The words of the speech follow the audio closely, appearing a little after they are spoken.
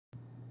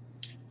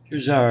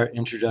Here's our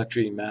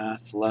introductory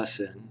math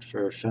lesson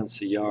for Fence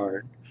the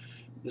Yard.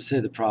 Let's say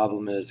the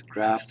problem is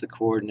graph the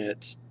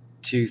coordinates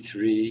 2,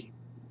 3,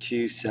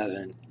 2,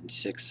 7, and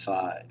 6,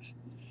 5.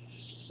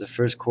 The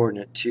first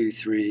coordinate 2,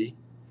 3.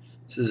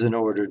 This is an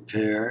ordered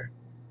pair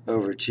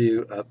over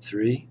 2 up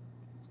 3.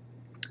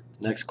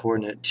 Next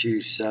coordinate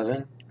 2,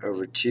 7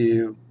 over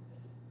 2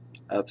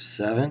 up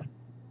 7.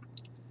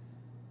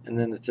 And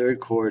then the third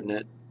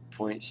coordinate,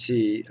 point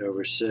C,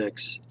 over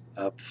 6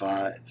 up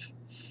 5.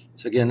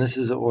 So again, this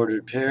is an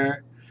ordered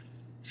pair.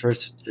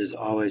 First is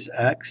always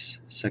x,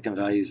 second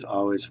value is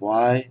always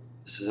y.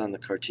 This is on the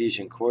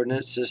Cartesian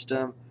coordinate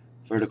system.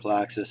 Vertical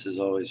axis is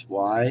always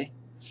y.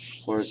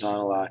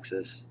 Horizontal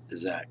axis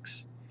is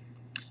x.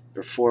 There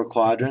are 4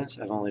 quadrants.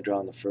 I've only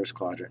drawn the first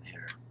quadrant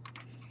here.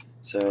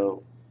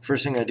 So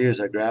first thing I do is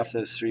I graph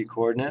those 3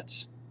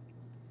 coordinates.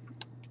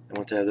 And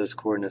once I have those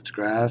coordinates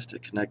graphed, I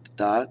connect the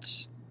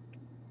dots.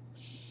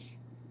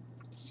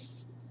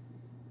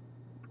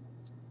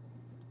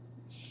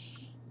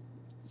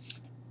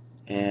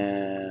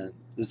 And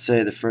let's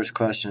say the first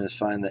question is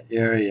find the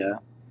area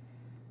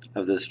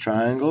of this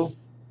triangle.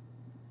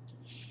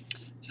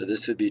 So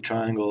this would be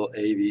triangle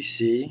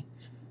ABC.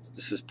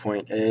 This is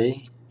point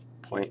A,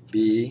 point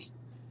B,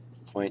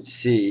 point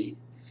C.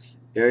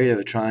 Area of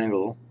a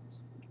triangle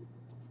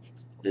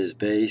is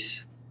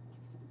base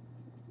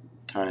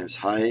times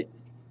height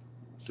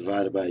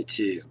divided by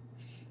 2. So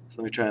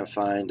let me try and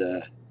find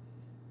a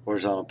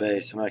horizontal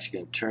base. I'm actually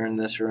going to turn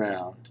this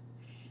around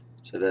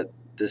so that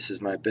this is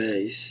my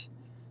base.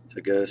 So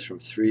it goes from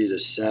 3 to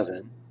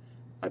 7.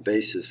 My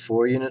base is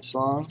 4 units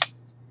long.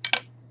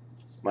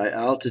 My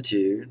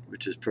altitude,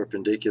 which is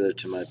perpendicular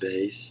to my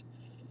base,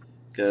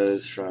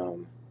 goes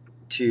from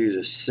 2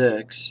 to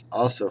 6,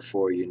 also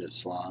 4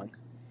 units long.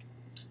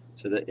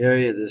 So the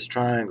area of this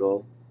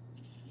triangle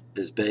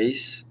is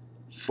base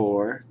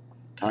 4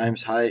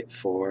 times height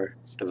 4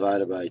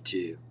 divided by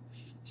 2.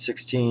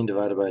 16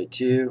 divided by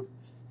 2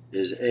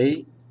 is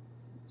 8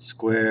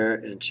 square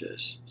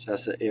inches. So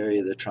that's the area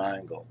of the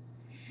triangle.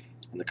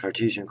 In the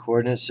Cartesian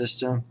coordinate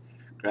system,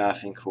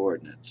 graphing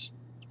coordinates.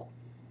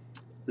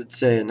 Let's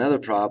say another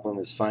problem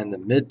is find the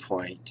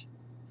midpoint.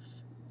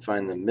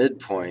 Find the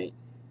midpoint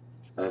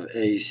of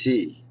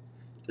AC.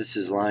 This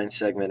is line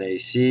segment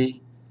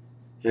AC.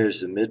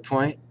 Here's the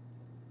midpoint.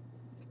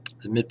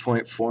 The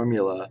midpoint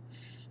formula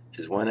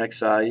is one x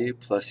value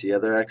plus the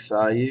other x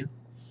value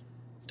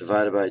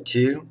divided by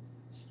 2.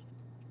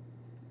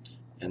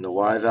 And the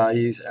y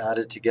values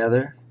added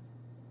together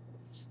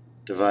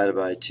divided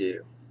by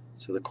 2.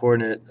 So the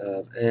coordinate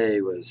of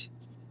A was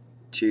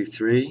 2,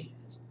 3.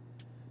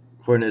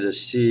 Coordinate of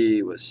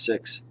C was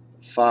 6,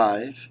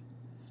 5.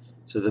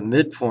 So the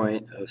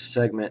midpoint of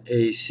segment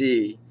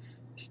AC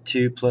is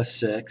 2 plus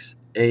 6,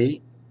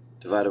 8,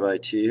 divided by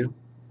 2,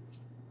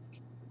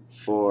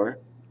 4.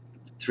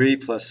 3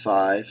 plus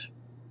 5,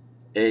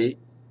 8,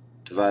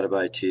 divided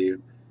by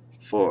 2,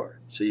 4.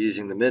 So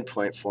using the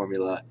midpoint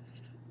formula,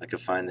 I could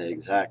find the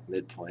exact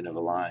midpoint of a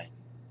line.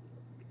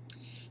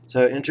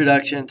 So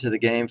introduction to the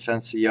game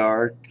Fence the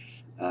Yard,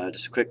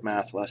 just a quick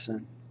math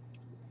lesson.